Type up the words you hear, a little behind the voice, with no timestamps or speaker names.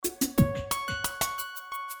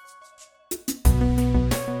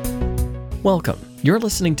Welcome. You're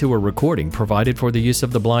listening to a recording provided for the use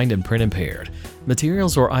of the blind and print impaired.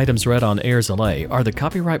 Materials or items read on Airs LA are the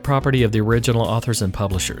copyright property of the original authors and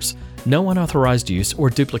publishers. No unauthorized use or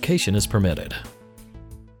duplication is permitted.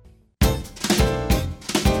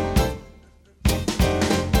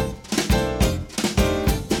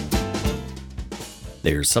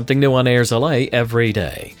 There's something new on Airs LA every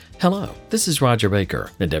day. Hello, this is Roger Baker,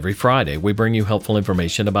 and every Friday we bring you helpful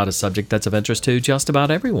information about a subject that's of interest to just about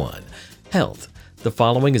everyone. Health. The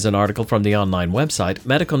following is an article from the online website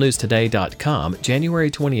medicalnewstoday.com, January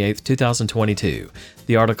 28, 2022.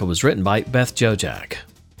 The article was written by Beth Jojak.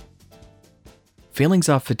 Feelings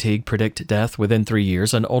of fatigue predict death within 3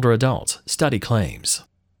 years in older adults, study claims.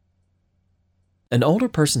 An older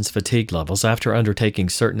person's fatigue levels after undertaking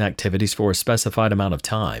certain activities for a specified amount of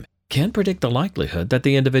time can predict the likelihood that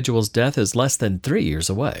the individual's death is less than 3 years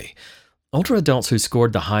away. Older adults who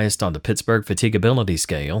scored the highest on the Pittsburgh Fatigability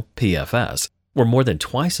Scale, PFS, were more than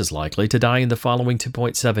twice as likely to die in the following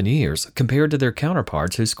 2.7 years compared to their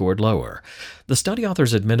counterparts who scored lower. The study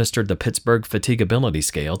authors administered the Pittsburgh Fatigability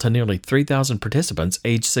Scale to nearly 3,000 participants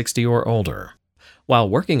aged 60 or older. While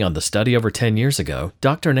working on the study over 10 years ago,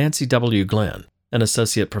 Dr. Nancy W. Glenn, an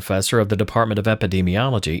associate professor of the Department of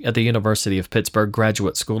Epidemiology at the University of Pittsburgh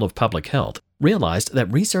Graduate School of Public Health, realized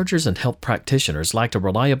that researchers and health practitioners lacked a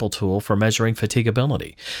reliable tool for measuring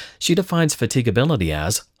fatigability. She defines fatigability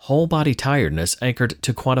as whole-body tiredness anchored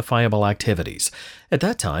to quantifiable activities. At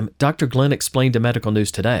that time, Dr. Glenn explained to Medical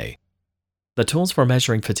News Today, the tools for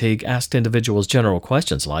measuring fatigue asked individuals general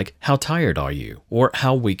questions like, how tired are you? Or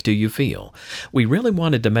how weak do you feel? We really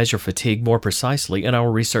wanted to measure fatigue more precisely in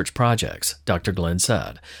our research projects, Dr. Glenn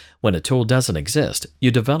said. When a tool doesn't exist,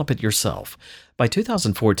 you develop it yourself. By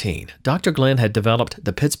 2014, Dr. Glenn had developed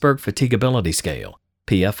the Pittsburgh Fatigability Scale,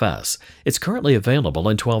 PFS. It's currently available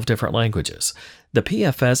in 12 different languages. The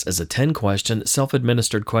PFS is a 10-question,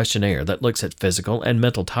 self-administered questionnaire that looks at physical and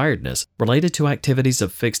mental tiredness related to activities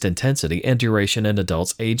of fixed intensity and duration in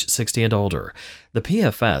adults aged 60 and older. The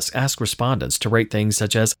PFS asks respondents to rate things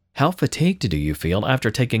such as, how fatigued do you feel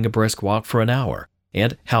after taking a brisk walk for an hour?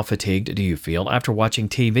 And how fatigued do you feel after watching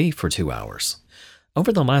TV for 2 hours?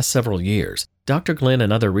 Over the last several years, Dr. Glenn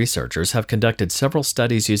and other researchers have conducted several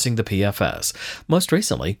studies using the PFS. Most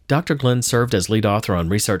recently, Dr. Glenn served as lead author on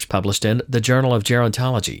research published in the Journal of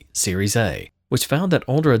Gerontology, Series A, which found that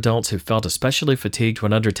older adults who felt especially fatigued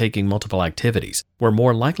when undertaking multiple activities were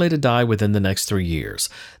more likely to die within the next 3 years.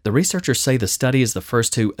 The researchers say the study is the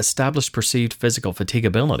first to establish perceived physical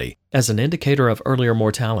fatigability as an indicator of earlier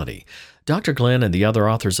mortality. Dr. Glenn and the other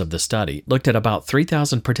authors of the study looked at about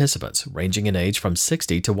 3,000 participants ranging in age from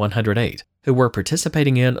 60 to 108 who were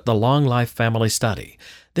participating in the Long Life Family Study.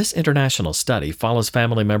 This international study follows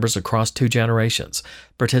family members across 2 generations.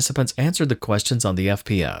 Participants answered the questions on the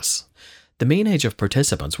FPS. The mean age of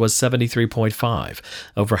participants was 73.5.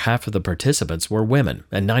 Over half of the participants were women,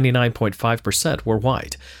 and 99.5% were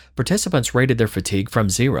white. Participants rated their fatigue from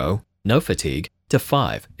 0, no fatigue, to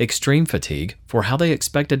 5, extreme fatigue, for how they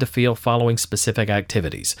expected to feel following specific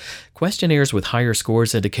activities. Questionnaires with higher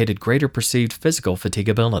scores indicated greater perceived physical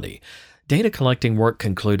fatigability. Data collecting work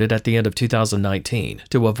concluded at the end of 2019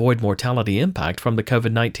 to avoid mortality impact from the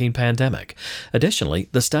COVID-19 pandemic. Additionally,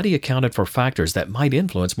 the study accounted for factors that might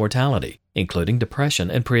influence mortality, including depression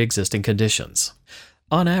and pre-existing conditions.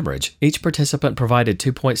 On average, each participant provided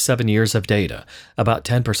 2.7 years of data. About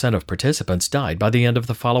 10% of participants died by the end of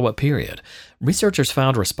the follow-up period. Researchers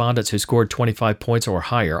found respondents who scored 25 points or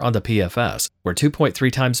higher on the PFS were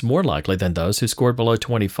 2.3 times more likely than those who scored below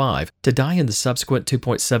 25 to die in the subsequent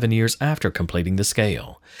 2.7 years after completing the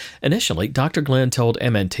scale. Initially, Dr. Glenn told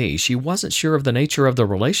MNT she wasn't sure of the nature of the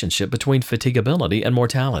relationship between fatigability and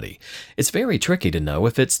mortality. It's very tricky to know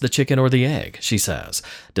if it's the chicken or the egg, she says.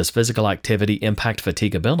 Does physical activity impact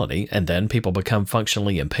fatigability and then people become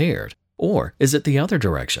functionally impaired? Or is it the other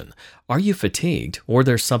direction? Are you fatigued, or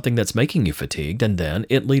there's something that's making you fatigued, and then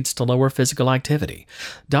it leads to lower physical activity?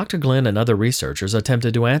 Dr. Glenn and other researchers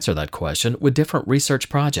attempted to answer that question with different research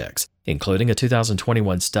projects, including a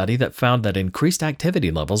 2021 study that found that increased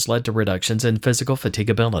activity levels led to reductions in physical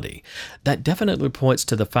fatigability. That definitely points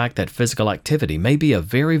to the fact that physical activity may be a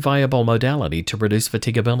very viable modality to reduce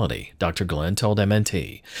fatigability, Dr. Glenn told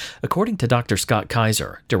MNT. According to Dr. Scott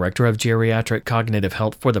Kaiser, Director of Geriatric Cognitive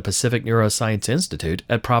Health for the Pacific Neuroscience Institute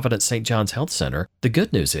at Providence St. John's Health Center, the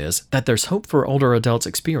good news is that there's hope for older adults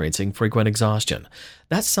experiencing frequent exhaustion.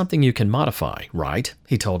 That's something you can modify, right?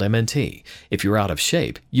 He told MNT. If you're out of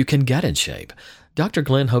shape, you can get in shape. Dr.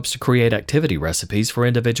 Glenn hopes to create activity recipes for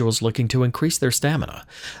individuals looking to increase their stamina.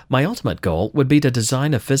 My ultimate goal would be to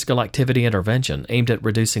design a physical activity intervention aimed at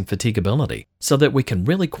reducing fatigability so that we can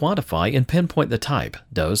really quantify and pinpoint the type,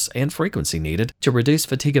 dose, and frequency needed to reduce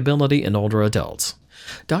fatigability in older adults.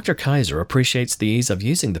 Dr. Kaiser appreciates the ease of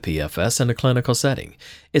using the PFS in a clinical setting.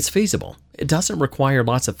 It's feasible. It doesn't require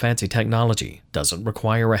lots of fancy technology, doesn't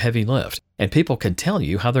require a heavy lift, and people can tell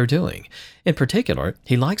you how they're doing. In particular,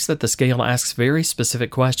 he likes that the scale asks very specific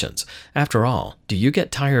questions. After all, do you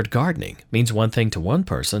get tired gardening means one thing to one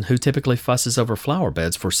person who typically fusses over flower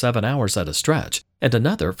beds for 7 hours at a stretch, and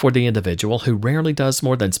another for the individual who rarely does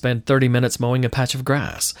more than spend 30 minutes mowing a patch of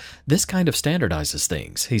grass. This kind of standardizes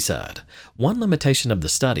things, he said. One limitation of the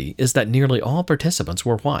study is that nearly all participants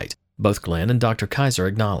were white. Both Glenn and Dr. Kaiser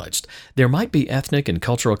acknowledged. There might be ethnic and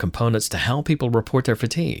cultural components to how people report their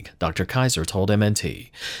fatigue, Dr. Kaiser told MNT.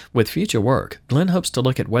 With future work, Glenn hopes to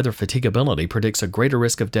look at whether fatigability predicts a greater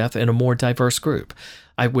risk of death in a more diverse group.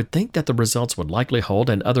 I would think that the results would likely hold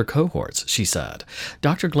in other cohorts, she said.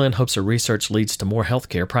 Dr. Glenn hopes her research leads to more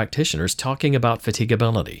healthcare practitioners talking about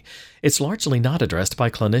fatigability. It's largely not addressed by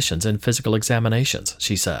clinicians in physical examinations,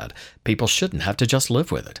 she said. People shouldn't have to just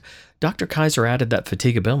live with it. Dr. Kaiser added that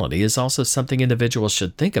fatigability is also something individuals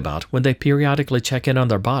should think about when they periodically check in on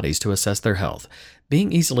their bodies to assess their health.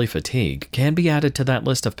 Being easily fatigued can be added to that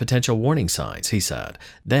list of potential warning signs, he said.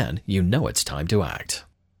 Then you know it's time to act.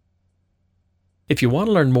 If you want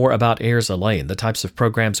to learn more about Ayers LA and the types of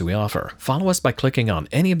programs we offer, follow us by clicking on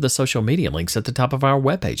any of the social media links at the top of our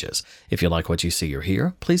web pages. If you like what you see or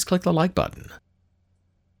hear, please click the like button.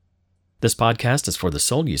 This podcast is for the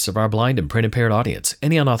sole use of our blind and print-impaired audience.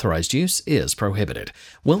 Any unauthorized use is prohibited.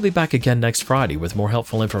 We'll be back again next Friday with more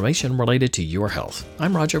helpful information related to your health.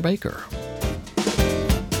 I'm Roger Baker.